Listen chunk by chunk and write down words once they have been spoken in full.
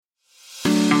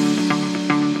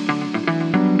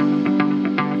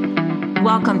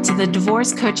Welcome to the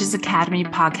Divorce Coaches Academy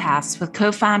podcast with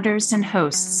co-founders and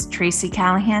hosts Tracy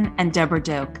Callahan and Deborah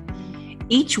Doak.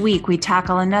 Each week, we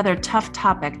tackle another tough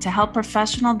topic to help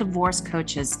professional divorce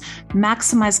coaches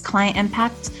maximize client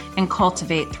impact and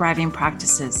cultivate thriving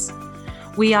practices.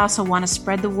 We also want to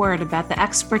spread the word about the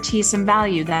expertise and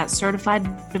value that certified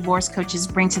divorce coaches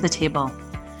bring to the table.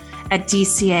 At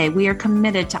DCA, we are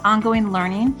committed to ongoing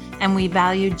learning, and we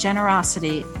value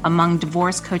generosity among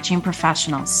divorce coaching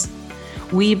professionals.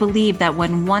 We believe that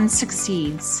when one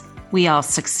succeeds, we all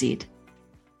succeed.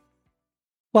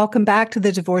 Welcome back to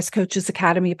the Divorce Coaches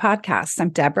Academy podcast. I'm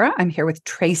Deborah. I'm here with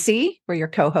Tracy. We're your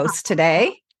co-hosts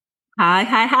today. Hi.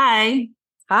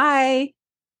 Hi.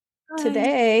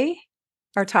 Today,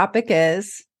 our topic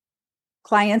is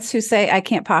clients who say, I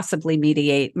can't possibly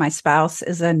mediate. My spouse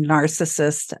is a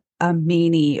narcissist, a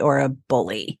meanie, or a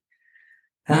bully.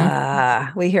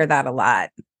 We hear that a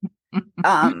lot.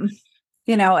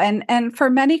 And for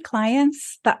many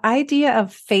clients, the idea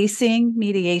of facing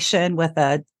mediation with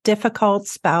a difficult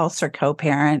spouse or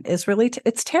co-parent is really,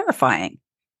 it's terrifying.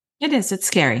 It is. It's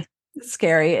scary. It's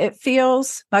scary. It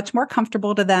feels much more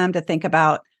comfortable to them to think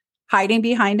about hiding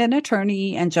behind an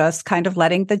attorney and just kind of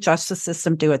letting the justice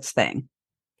system do its thing.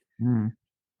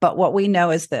 But what we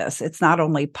know is this: it's not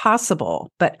only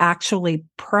possible, but actually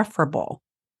preferable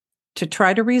to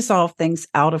try to resolve things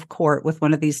out of court with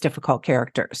one of these difficult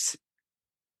characters.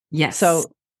 Yes. So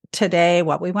today,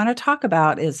 what we want to talk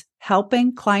about is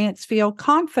helping clients feel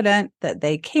confident that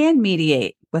they can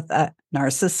mediate with a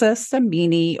narcissist, a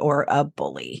meanie, or a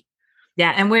bully.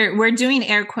 Yeah, and we're doing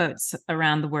air quotes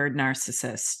around the word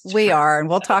narcissist. We are, and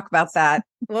we'll talk about that.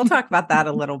 We'll talk about that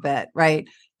a little bit, right?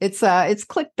 It's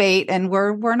clickbait, and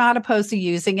we're not opposed to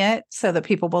using it so that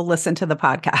people will listen to the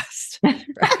podcast.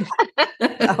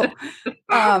 Right?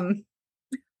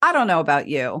 I don't know about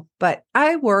you, but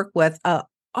I work with an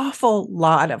awful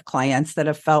lot of clients that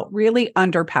have felt really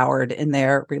underpowered in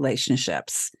their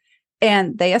relationships.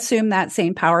 And they assume that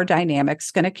same power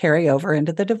dynamic's going to carry over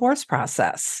into the divorce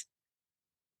process.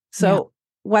 So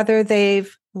whether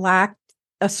they've lacked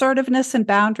assertiveness and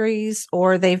boundaries,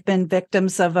 or they've been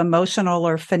victims of emotional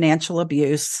or financial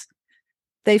abuse,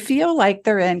 they feel like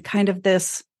they're in kind of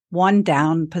this one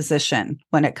down position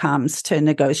when it comes to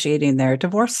negotiating their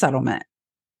divorce settlement.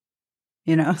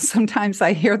 Sometimes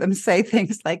I hear them say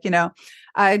things like,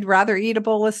 I'd rather eat a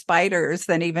bowl of spiders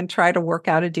than even try to work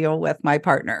out a deal with my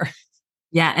partner.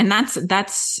 Yeah. And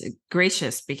that's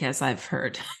gracious, because I've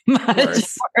heard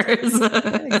much worse.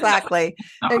 Exactly.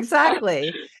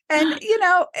 And,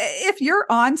 if you're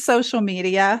on social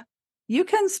media, you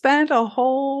can spend a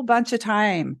whole bunch of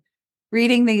time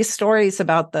reading these stories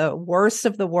about the worst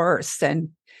of the worst and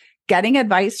getting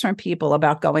advice from people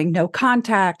about going no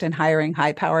contact and hiring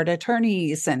high-powered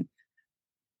attorneys. And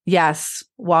yes,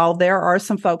 while there are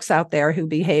some folks out there who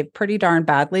behave pretty darn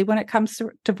badly when it comes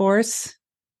to divorce,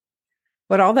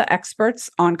 what all the experts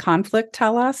on conflict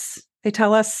tell us, they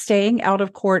tell us staying out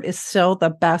of court is still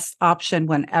the best option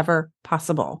whenever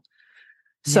possible.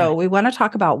 So we want to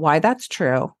talk about why that's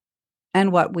true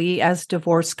and what we as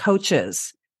divorce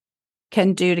coaches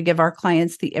can do to give our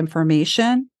clients the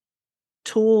information,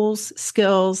 tools,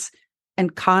 skills,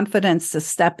 and confidence to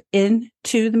step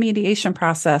into the mediation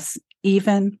process,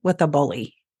 even with a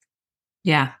bully.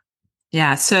 Yeah.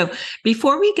 So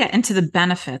before we get into the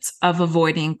benefits of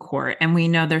avoiding court, and we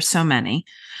know there's so many,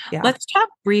 let's talk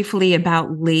briefly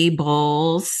about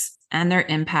labels and their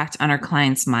impact on our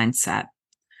client's mindset.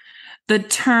 The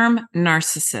term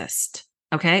narcissist,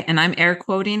 okay, and I'm air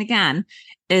quoting again,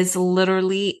 is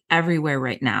literally everywhere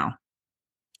right now.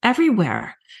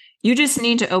 Everywhere. You just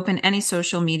need to open any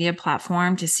social media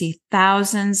platform to see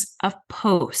thousands of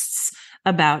posts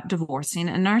about divorcing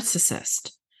a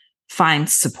narcissist. Find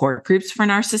support groups for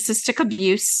narcissistic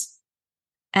abuse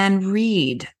and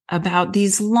read about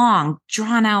these long,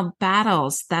 drawn-out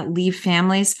battles that leave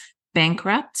families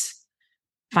bankrupt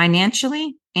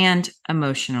financially and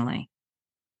emotionally.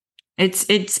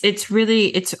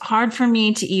 It's hard for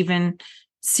me to even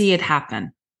see it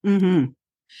happen. Mm-hmm.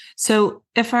 So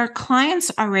if our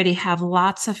clients already have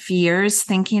lots of fears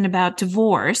thinking about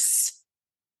divorce,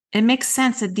 it makes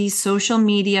sense that these social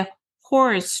media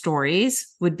horror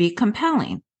stories would be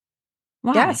compelling.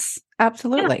 Why? Yes,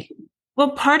 absolutely. Yeah.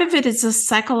 Well, part of it is a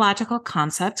psychological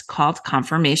concept called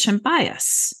confirmation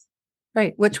bias.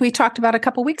 Right, which we talked about a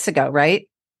couple weeks ago, right?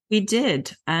 We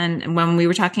did. And when we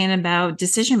were talking about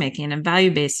decision-making and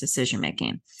value-based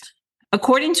decision-making.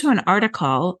 According to an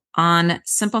article on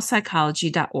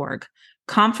simplepsychology.org,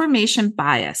 confirmation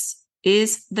bias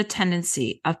is the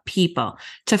tendency of people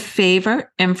to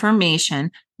favor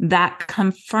information that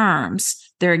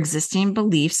confirms their existing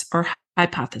beliefs or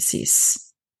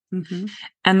hypotheses. Mm-hmm.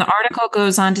 And the article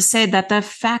goes on to say that the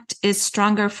effect is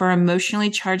stronger for emotionally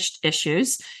charged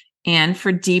issues and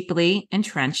for deeply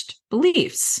entrenched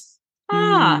beliefs.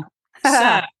 Mm.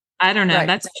 So I don't know. Right.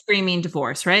 That's screaming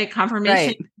divorce, right?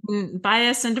 Confirmation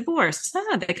bias and divorce.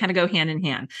 They kind of go hand in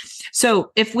hand.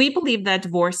 So if we believe that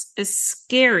divorce is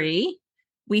scary,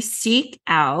 we seek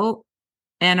out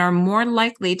and are more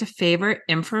likely to favor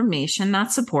information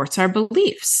that supports our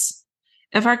beliefs.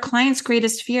 If our client's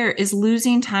greatest fear is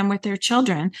losing time with their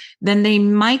children, then they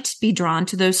might be drawn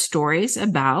to those stories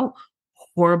about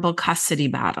horrible custody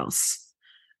battles.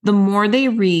 The more they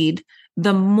read,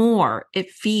 the more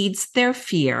it feeds their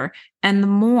fear and the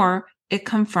more it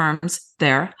confirms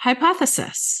their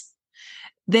hypothesis.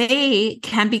 They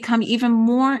can become even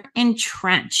more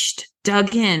entrenched,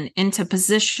 dug into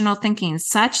positional thinking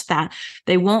such that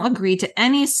they won't agree to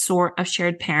any sort of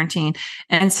shared parenting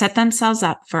and set themselves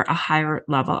up for a higher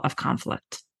level of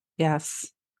conflict. Yes.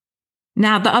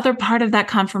 Now, the other part of that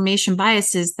confirmation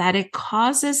bias is that it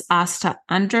causes us to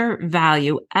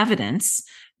undervalue evidence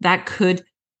that could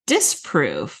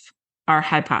disprove our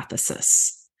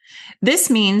hypothesis. This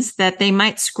means that they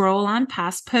might scroll on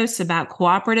past posts about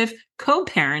cooperative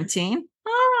co-parenting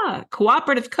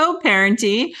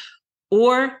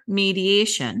or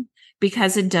mediation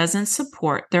because it doesn't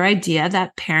support their idea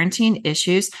that parenting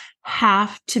issues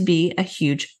have to be a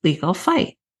huge legal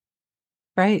fight.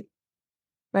 Right.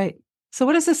 Right. So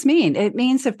what does this mean? It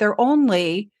means if they're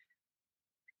only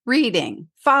reading,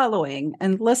 following,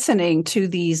 and listening to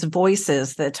these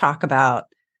voices that talk about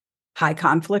high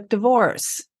conflict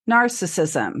divorce,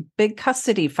 narcissism, big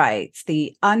custody fights,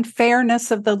 the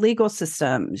unfairness of the legal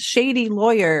system, shady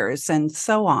lawyers, and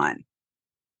so on.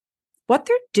 What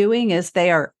they're doing is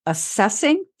they are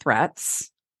assessing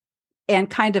threats and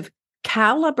kind of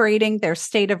calibrating their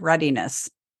state of readiness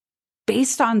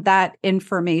based on that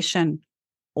information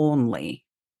only.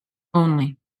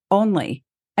 Only.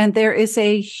 And there is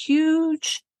a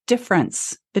huge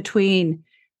difference between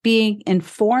being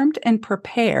informed and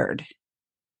prepared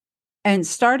and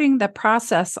starting the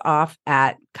process off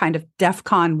at kind of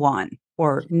DEFCON 1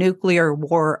 or nuclear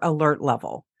war alert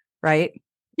level, right?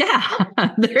 Yeah,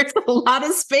 there's a lot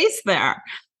of space there.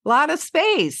 A lot of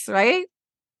space, right?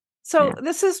 So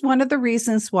This is one of the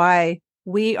reasons why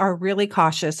we are really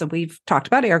cautious, and we've talked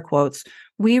about air quotes.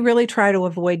 We really try to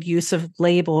avoid use of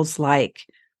labels like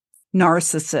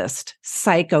narcissist,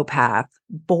 psychopath,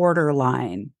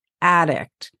 borderline,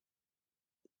 addict.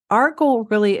 Our goal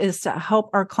really is to help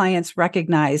our clients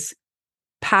recognize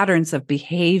patterns of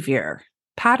behavior.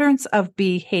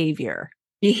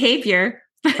 Behavior.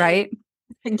 Right?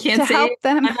 I can't to say help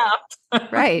them.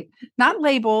 Enough. Right. Not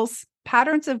labels,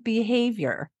 patterns of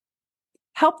behavior.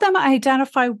 Help them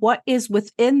identify what is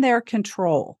within their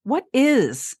control. What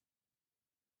is?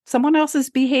 Someone else's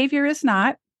behavior is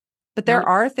not, but there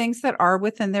are things that are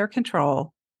within their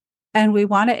control. And we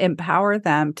want to empower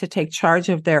them to take charge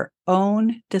of their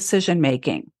own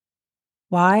decision-making.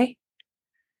 Why?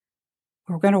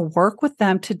 We're going to work with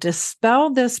them to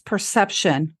dispel this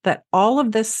perception that all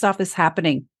of this stuff is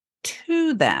happening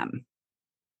to them.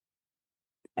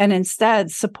 And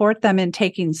instead support them in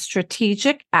taking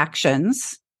strategic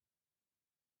actions,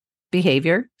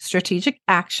 strategic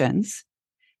actions,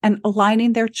 and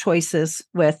aligning their choices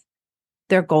with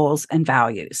their goals and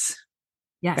values.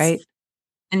 Yes. Right?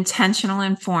 Intentional,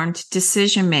 informed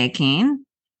decision-making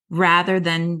rather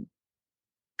than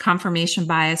confirmation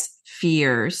bias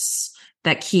fears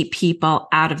that keep people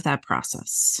out of that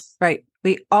process. Right.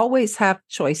 We always have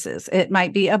choices. It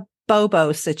might be a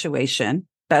Bobo situation,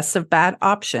 best of bad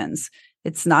options.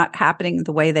 It's not happening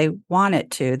the way they want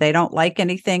it to. They don't like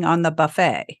anything on the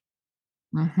buffet,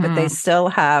 but they still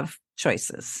have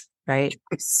choices, right?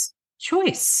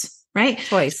 Choice, right?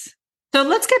 Choice. So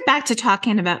let's get back to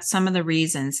talking about some of the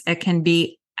reasons it can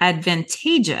be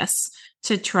advantageous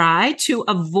to try to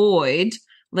avoid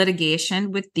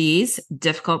litigation with these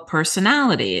difficult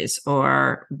personalities,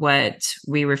 or what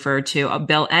we refer to,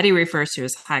 Bill Eddy refers to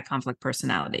as high conflict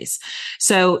personalities.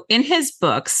 So in his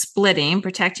book, Splitting,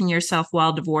 Protecting Yourself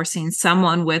While Divorcing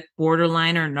Someone with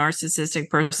Borderline or Narcissistic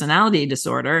Personality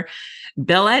Disorder,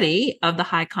 Bill Eddy of the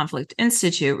High Conflict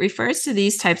Institute refers to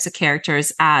these types of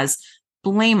characters as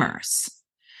blamers,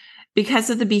 because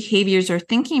of the behaviors or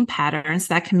thinking patterns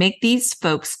that can make these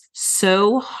folks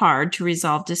so hard to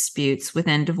resolve disputes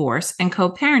within divorce and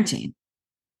co-parenting.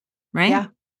 Right? Yeah.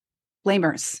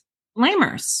 Blamers.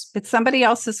 It's somebody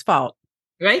else's fault.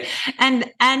 Right?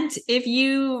 And if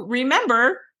you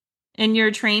remember in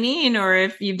your training, or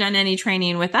if you've done any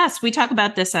training with us, we talk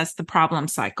about this as the problem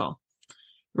cycle.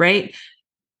 Right?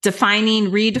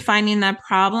 redefining that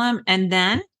problem, and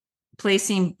then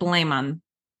placing blame on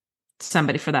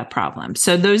somebody for that problem.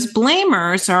 So those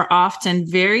blamers are often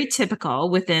very typical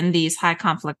within these high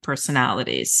conflict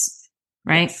personalities,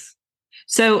 right? Yes.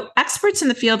 So experts in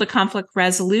the field of conflict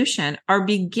resolution are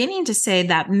beginning to say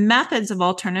that methods of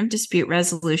alternative dispute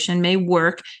resolution may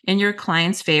work in your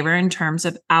client's favor in terms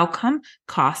of outcome,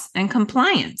 cost, and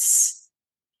compliance,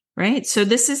 right? So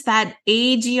this is that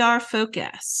ADR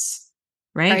focus,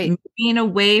 right? Moving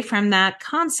away from that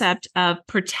concept of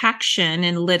protection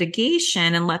and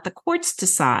litigation and let the courts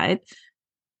decide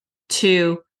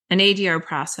to an ADR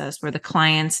process where the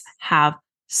clients have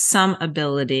some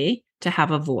ability to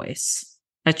have a voice.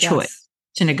 A choice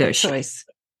to negotiate.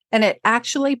 And it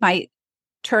actually might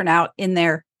turn out in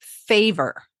their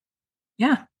favor.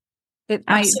 Yeah. It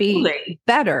might be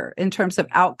better in terms of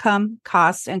outcome,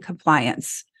 cost, and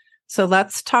compliance. So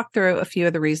let's talk through a few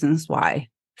of the reasons why.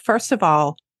 First of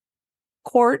all,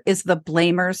 court is the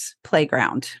blamer's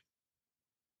playground.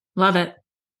 Love it.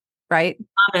 Right?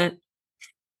 Love it.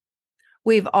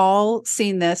 We've all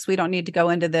seen this. We don't need to go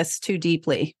into this too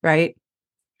deeply, right?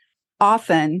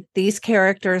 Often, these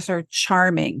characters are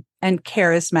charming and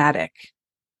charismatic.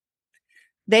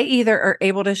 They either are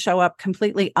able to show up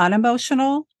completely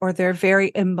unemotional or they're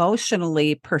very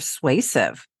emotionally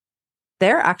persuasive.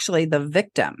 They're actually the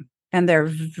victim, and they're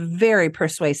very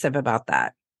persuasive about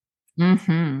that.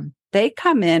 Mm-hmm. They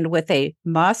come in with a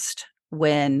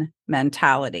must-win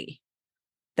mentality.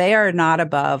 They are not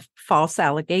above false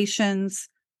allegations,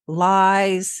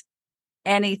 lies,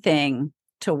 anything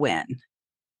to win.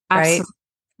 Right?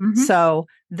 Mm-hmm. So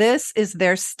this is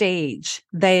their stage.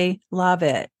 They love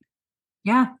it.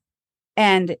 Yeah.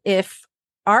 And if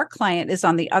our client is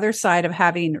on the other side of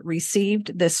having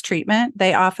received this treatment,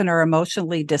 they often are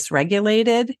emotionally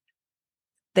dysregulated.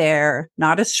 They're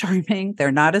not as charming.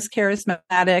 They're not as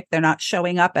charismatic. They're not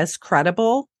showing up as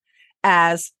credible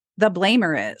as the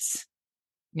blamer is.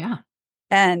 Yeah.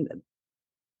 And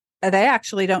they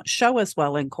actually don't show as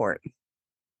well in court.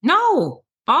 No.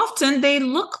 Often they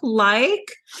look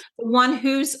like the one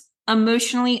who's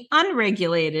emotionally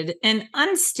unregulated and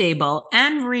unstable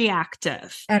and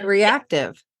reactive.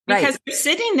 Because they're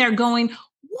sitting there going,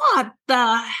 what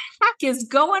the heck is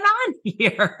going on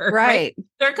here? Right.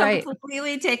 They're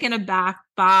completely taken aback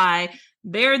by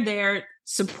they're there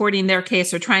supporting their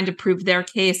case or trying to prove their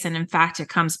case. And in fact, it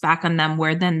comes back on them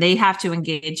where then they have to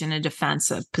engage in a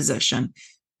defensive position.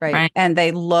 Right. And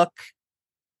they look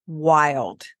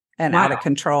wild and out of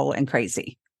control and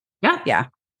crazy. Yeah.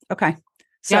 Okay.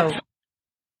 So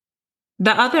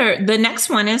the next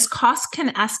one is costs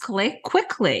can escalate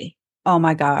quickly. Oh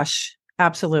my gosh.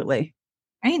 Absolutely.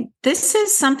 Right. This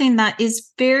is something that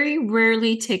is very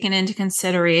rarely taken into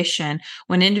consideration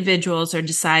when individuals are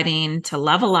deciding to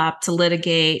level up, to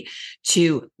litigate,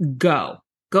 to go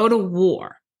to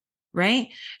war. Right.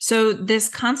 So this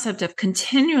concept of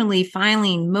continually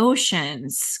filing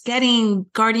motions, getting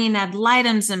guardian ad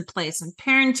litems in place and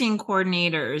parenting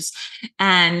coordinators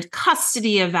and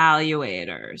custody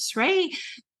evaluators, right?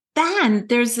 Then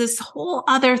there's this whole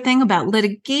other thing about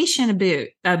litigation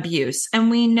abuse, and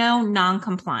we know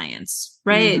noncompliance,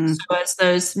 right? Mm-hmm. So as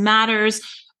those matters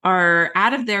are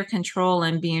out of their control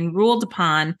and being ruled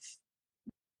upon,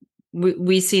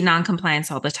 we see noncompliance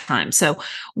all the time. So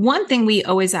one thing we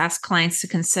always ask clients to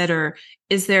consider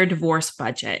is their divorce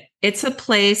budget. It's a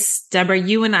place, Deborah,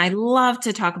 you and I love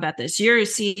to talk about this. You're a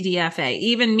CDFA,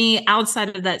 even me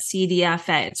outside of that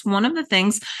CDFA. It's one of the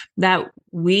things that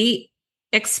we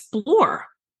explore,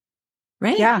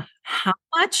 right? Yeah. How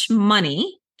much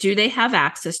money do they have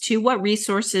access to? What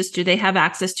resources do they have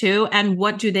access to? And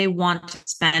what do they want to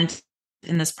spend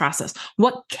in this process?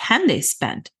 What can they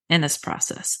spend in this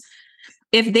process?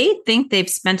 If they think they've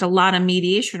spent a lot on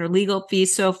mediation or legal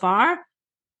fees so far,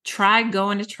 try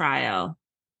going to trial.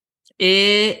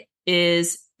 It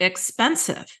is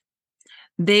expensive.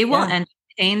 They will end up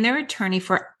paying their attorney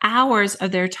for hours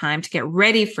of their time to get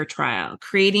ready for trial,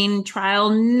 creating trial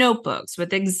notebooks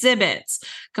with exhibits,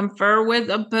 confer with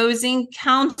opposing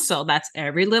counsel. That's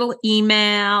every little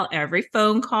email, every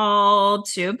phone call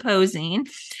to opposing,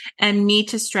 and meet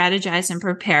to strategize and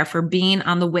prepare for being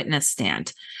on the witness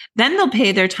stand. Then they'll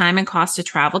pay their time and cost to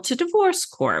travel to divorce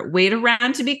court, wait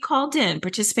around to be called in,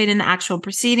 participate in the actual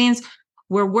proceedings,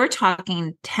 where we're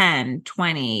talking $10,000,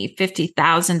 $20,000,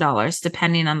 $50,000,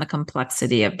 depending on the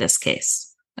complexity of this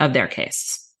case, of their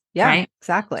case. Yeah, right?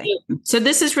 Exactly. So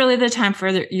this is really the time for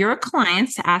your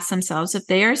clients to ask themselves if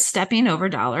they are stepping over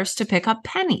dollars to pick up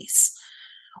pennies.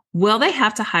 Will they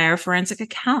have to hire a forensic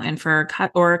accountant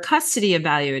or a custody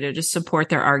evaluator to support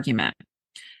their argument?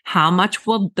 How much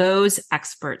will those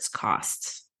experts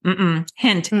cost?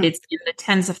 Hint, it's in the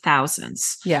tens of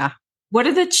thousands. Yeah. What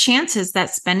are the chances that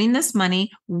spending this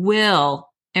money will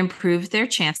improve their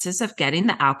chances of getting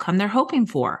the outcome they're hoping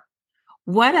for?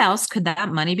 What else could that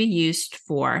money be used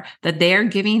for that they are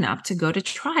giving up to go to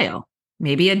trial?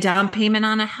 Maybe a down payment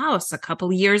on a house, a couple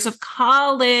of years of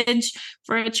college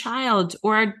for a child,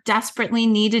 or desperately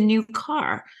need a new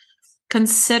car.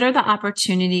 Consider the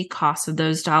opportunity cost of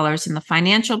those dollars and the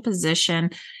financial position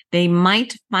they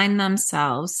might find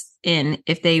themselves in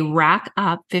if they rack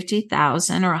up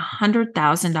 $50,000 or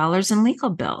 $100,000 in legal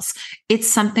bills. It's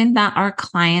something that our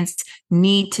clients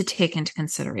need to take into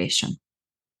consideration.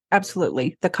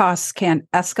 Absolutely. The costs can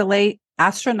escalate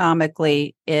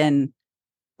astronomically in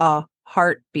a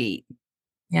heartbeat.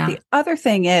 Yeah. The other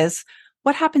thing is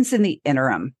what happens in the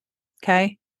interim.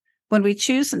 Okay. When we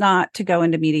choose not to go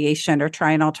into mediation or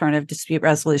try an alternative dispute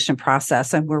resolution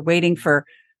process, and we're waiting for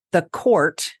the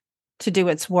court to do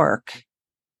its work,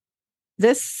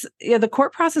 the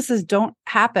court processes don't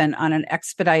happen on an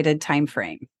expedited time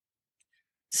frame.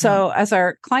 So as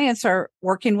our clients are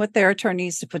working with their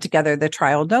attorneys to put together the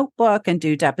trial notebook and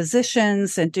do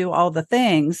depositions and do all the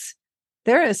things,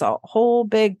 there is a whole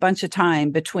big bunch of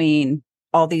time between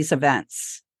all these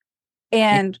events.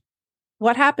 And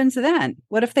what happens then?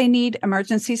 What if they need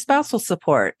emergency spousal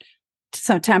support,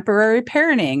 some temporary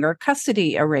parenting or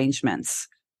custody arrangements?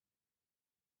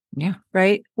 Yeah.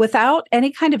 Right. Without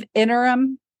any kind of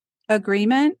interim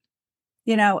agreement,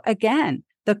 again,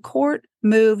 the court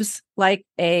moves like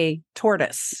a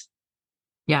tortoise.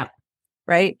 Yeah.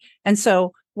 Right. And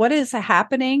so what is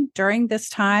happening during this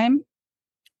time?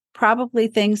 Probably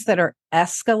things that are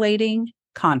escalating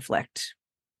conflict.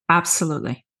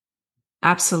 Absolutely.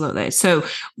 Absolutely. So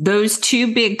those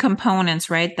two big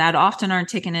components, right, that often aren't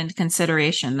taken into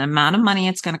consideration, the amount of money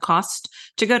it's going to cost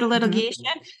to go to litigation,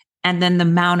 and then the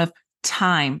amount of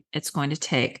time it's going to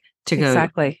take to go.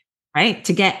 Exactly. Right.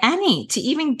 To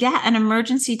even get an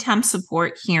emergency temp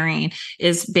support hearing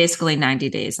is basically 90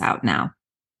 days out now.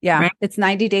 Yeah. Right? It's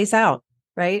 90 days out.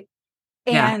 Right.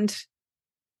 And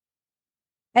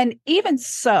even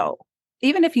so,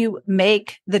 even if you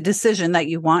make the decision that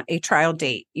you want a trial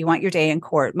date, you want your day in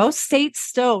court, most states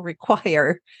still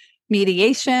require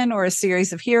mediation or a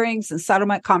series of hearings and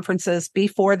settlement conferences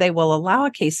before they will allow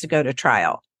a case to go to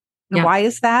trial. And why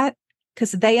is that?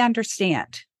 Because they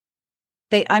understand.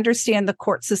 They understand the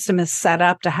court system is set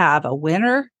up to have a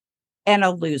winner and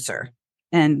a loser.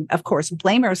 And of course,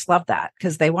 blamers love that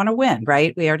because they want to win,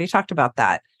 right? We already talked about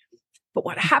that. But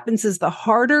what happens is the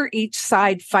harder each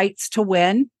side fights to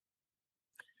win,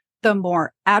 the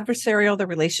more adversarial the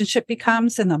relationship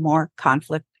becomes and the more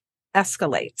conflict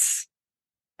escalates.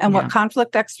 And what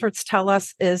conflict experts tell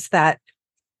us is that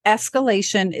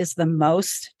escalation is the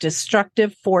most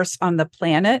destructive force on the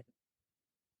planet.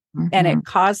 And it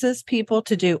causes people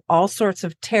to do all sorts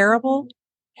of terrible,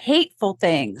 hateful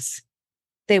things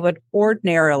they would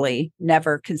ordinarily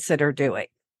never consider doing.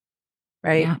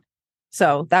 Right? Yeah.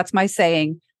 So that's my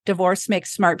saying. Divorce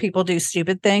makes smart people do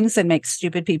stupid things and makes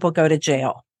stupid people go to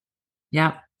jail.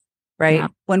 Yeah. Right. Yeah.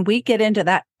 When we get into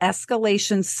that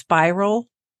escalation spiral,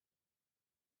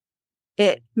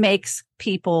 it makes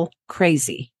people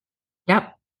crazy.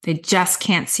 Yep. They just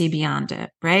can't see beyond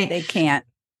it. Right. They can't.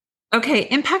 Okay.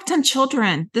 Impact on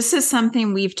children. This is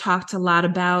something we've talked a lot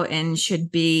about and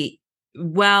should be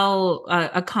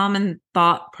a common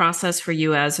thought process for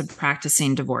you as a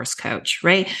practicing divorce coach,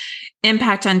 right?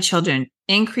 Impact on children.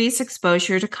 Increased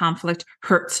exposure to conflict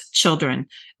hurts children.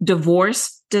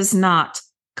 Divorce does not.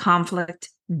 Conflict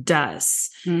does.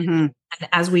 And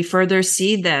as we further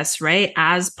see this, right,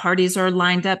 as parties are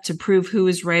lined up to prove who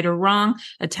is right or wrong,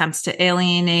 attempts to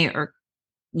alienate or,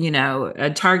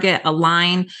 target a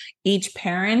line, each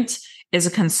parent is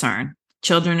a concern.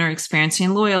 Children are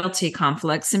experiencing loyalty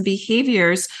conflicts and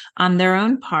behaviors on their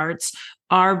own parts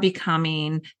are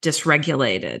becoming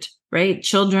dysregulated, right?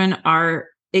 Children are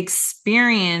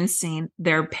experiencing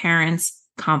their parents'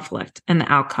 conflict and the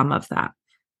outcome of that,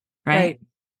 right?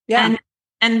 Yeah.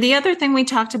 And the other thing we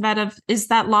talked about is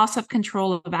that loss of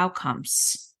control of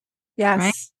outcomes. Yes.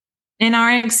 Right? In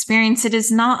our experience, it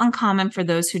is not uncommon for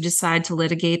those who decide to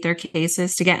litigate their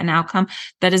cases to get an outcome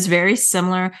that is very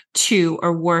similar to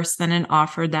or worse than an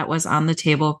offer that was on the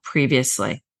table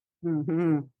previously.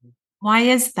 Why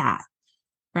is that?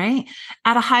 Right?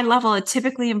 At a high level, it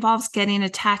typically involves getting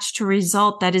attached to a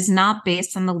result that is not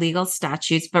based on the legal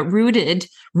statutes, but rooted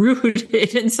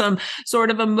in some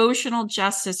sort of emotional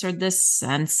justice or this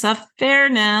sense of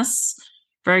fairness.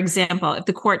 For example, if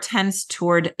the court tends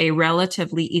toward a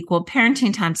relatively equal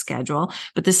parenting time schedule,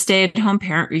 but the stay-at-home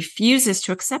parent refuses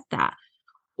to accept that,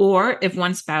 or if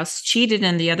one spouse cheated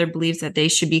and the other believes that they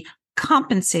should be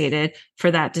compensated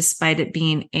for that despite it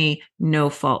being a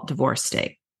no-fault divorce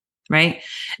state, right?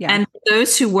 Yeah. And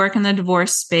those who work in the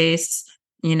divorce space,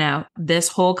 this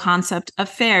whole concept of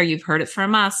fair, you've heard it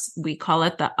from us. We call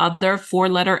it the other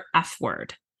 4-letter F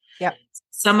word. Yep.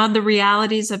 Some of the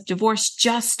realities of divorce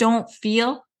just don't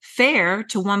feel fair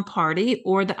to one party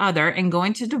or the other, and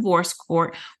going to divorce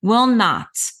court will not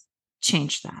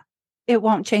change that. It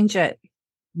won't change it.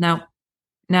 No.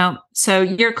 So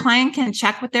your client can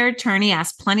check with their attorney,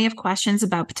 ask plenty of questions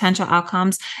about potential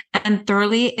outcomes, and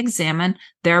thoroughly examine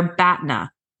their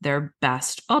BATNA, their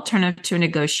best alternative to a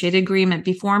negotiated agreement,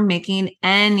 before making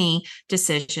any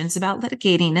decisions about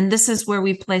litigating. And this is where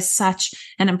we play such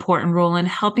an important role in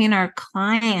helping our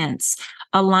clients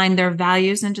align their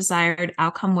values and desired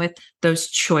outcome with those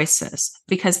choices,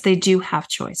 because they do have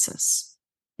choices.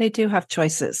 They do have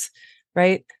choices,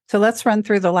 right? So let's run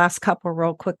through the last couple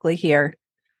real quickly here.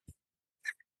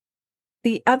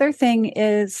 The other thing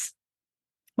is,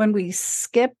 when we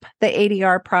skip the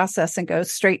ADR process and go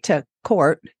straight to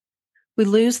court, we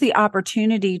lose the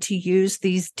opportunity to use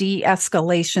these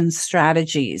de-escalation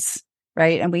strategies,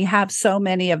 right? And we have so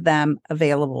many of them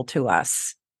available to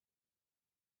us.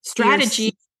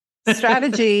 Strategy,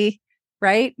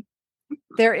 right?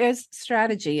 There is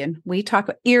strategy, and we talk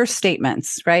about ear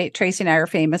statements, right? Tracy and I are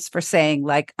famous for saying,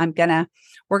 like,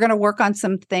 we're going to work on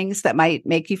some things that might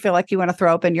make you feel like you want to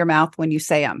throw open your mouth when you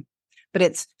say them. But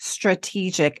it's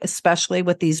strategic, especially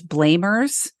with these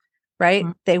blamers, right?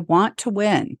 Mm-hmm. They want to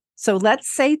win. So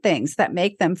let's say things that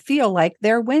make them feel like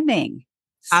they're winning.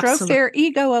 Stroke their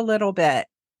ego a little bit.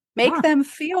 Make them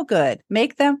feel good.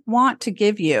 Make them want to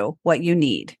give you what you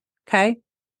need. Okay.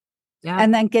 Yeah.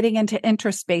 And then getting into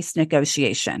interest-based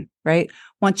negotiation, right?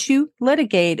 Once you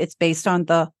litigate, it's based on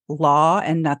the law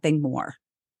and nothing more.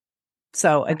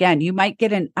 So again, you might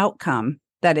get an outcome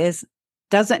that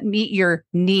doesn't meet your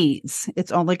needs.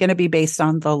 It's only going to be based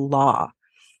on the law.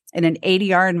 In an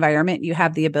ADR environment, you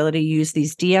have the ability to use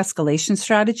these de-escalation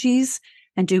strategies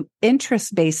and do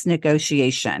interest-based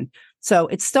negotiation. So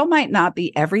it still might not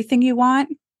be everything you want,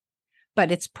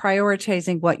 but it's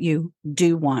prioritizing what you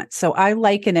do want. So I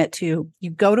liken it to, you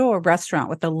go to a restaurant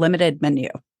with a limited menu.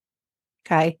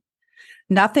 Okay.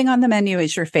 Nothing on the menu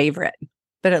is your favorite,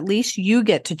 but at least you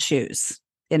get to choose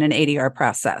in an ADR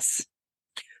process.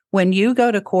 When you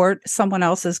go to court, someone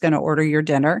else is going to order your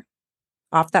dinner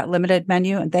off that limited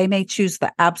menu, and they may choose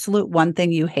the absolute one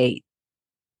thing you hate.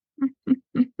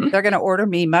 They're going to order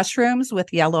me mushrooms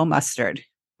with yellow mustard.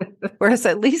 Whereas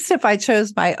at least if I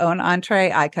chose my own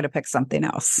entree, I could have picked something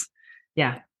else.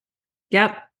 Yeah.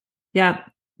 Yep.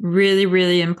 Really,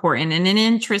 really important. In an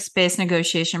interest-based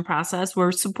negotiation process,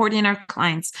 we're supporting our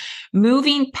clients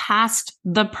moving past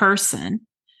the person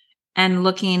and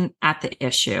looking at the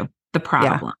issue, the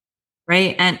problem,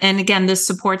 right? And again, this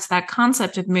supports that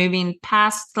concept of moving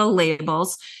past the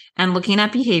labels and looking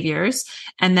at behaviors,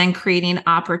 and then creating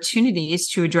opportunities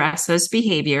to address those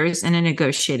behaviors in a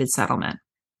negotiated settlement.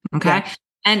 Okay.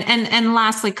 Yeah. And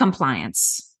lastly,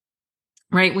 compliance.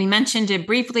 Right. We mentioned it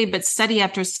briefly, but study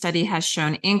after study has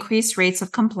shown increased rates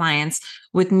of compliance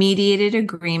with mediated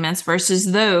agreements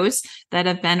versus those that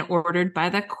have been ordered by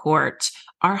the court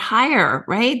are higher,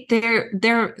 right?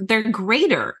 They're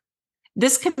greater.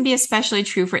 This can be especially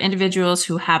true for individuals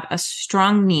who have a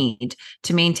strong need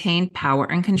to maintain power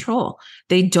and control.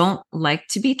 They don't like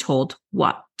to be told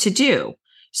what to do.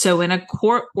 So in a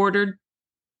court ordered,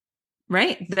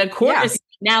 right? The court is,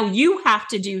 now you have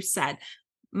to do said.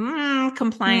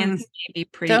 Compliance may be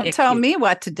pretty Don't tell me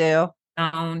what to do.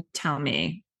 Don't tell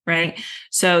me, right?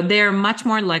 So they're much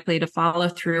more likely to follow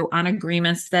through on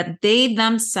agreements that they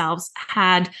themselves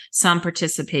had some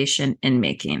participation in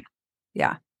making.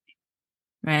 Yeah.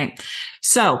 Right.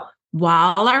 So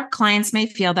while our clients may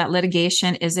feel that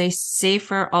litigation is a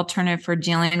safer alternative for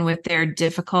dealing with their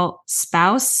difficult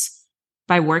spouse,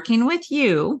 by working with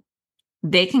you,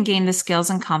 they can gain the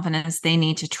skills and confidence they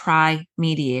need to try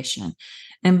mediation.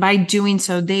 And by doing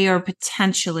so, they are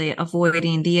potentially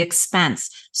avoiding the expense,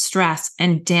 stress,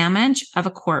 and damage of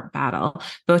a court battle,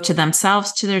 both to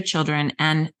themselves, to their children,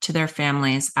 and to their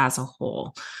families as a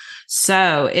whole.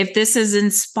 So if this has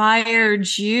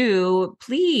inspired you,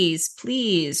 please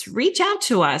reach out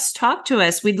to us, talk to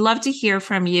us. We'd love to hear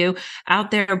from you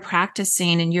out there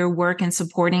practicing in your work and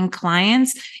supporting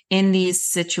clients in these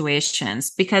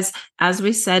situations. Because as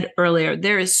we said earlier,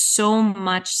 there is so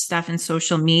much stuff in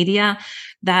social media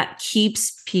that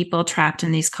keeps people trapped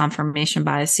in these confirmation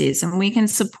biases, and we can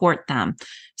support them,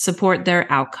 support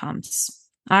their outcomes.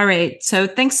 All right. So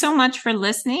thanks so much for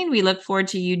listening. We look forward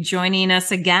to you joining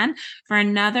us again for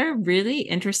another really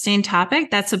interesting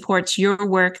topic that supports your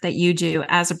work that you do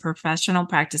as a professional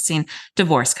practicing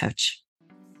divorce coach.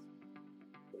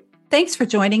 Thanks for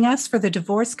joining us for the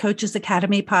Divorce Coaches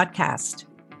Academy podcast.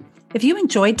 If you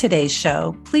enjoyed today's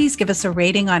show, please give us a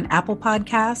rating on Apple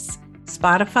Podcasts,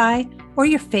 Spotify, or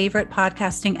your favorite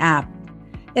podcasting app.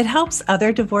 It helps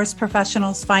other divorce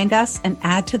professionals find us and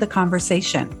add to the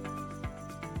conversation.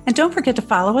 And don't forget to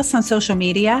follow us on social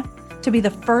media to be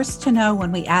the first to know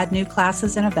when we add new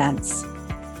classes and events.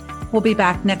 We'll be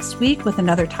back next week with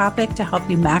another topic to help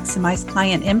you maximize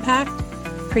client impact,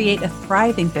 create a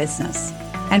thriving business,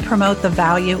 and promote the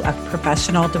value of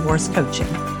professional divorce coaching.